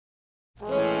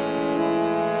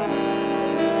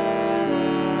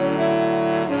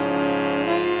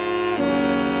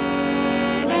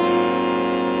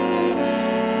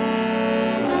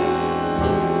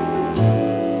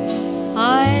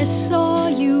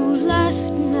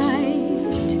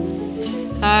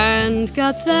haven't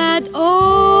got that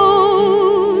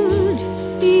old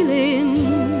feeling.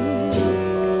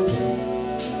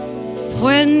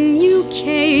 When you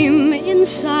came in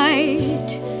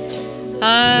sight,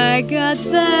 I got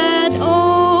that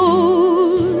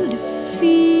old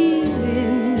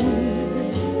feeling.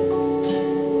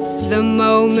 The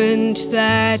moment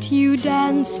that you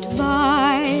danced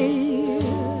by,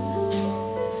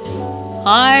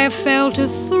 I felt a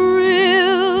thrill.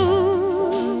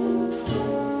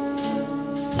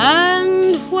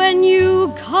 And when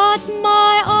you caught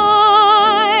my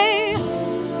eye,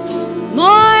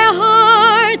 my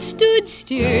heart stood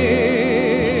still.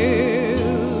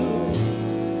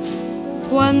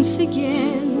 Once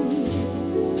again,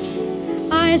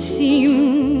 I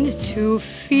seemed to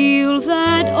feel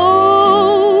that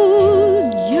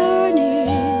old yearning,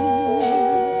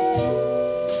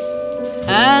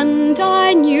 and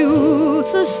I knew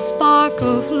the spark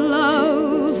of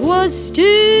love was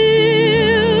still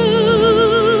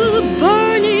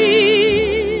burning.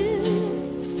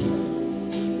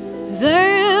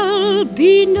 There'll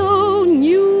be no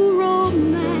new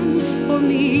romance for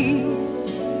me.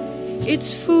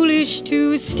 It's foolish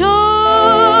to start,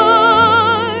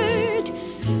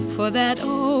 for that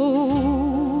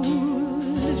old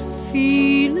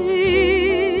feeling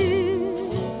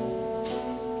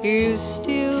is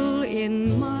still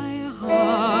in my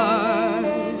heart.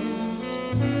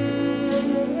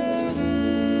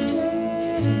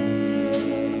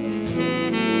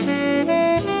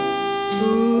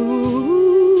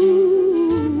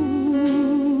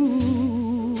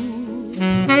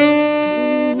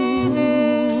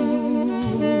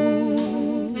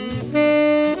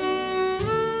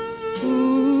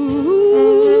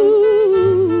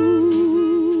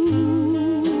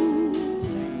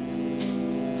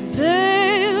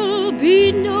 There'll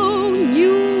be no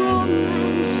new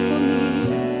romance for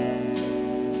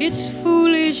me. It's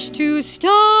foolish to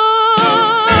start,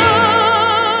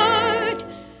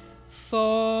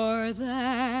 for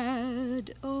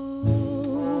that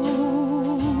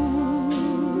old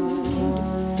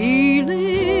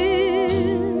feeling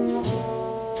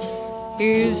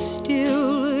is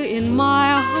still in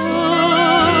my heart.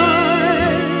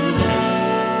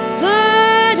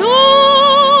 That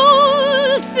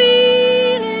old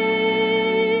feeling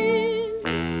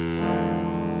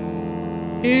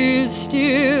is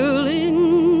still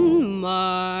in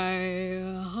my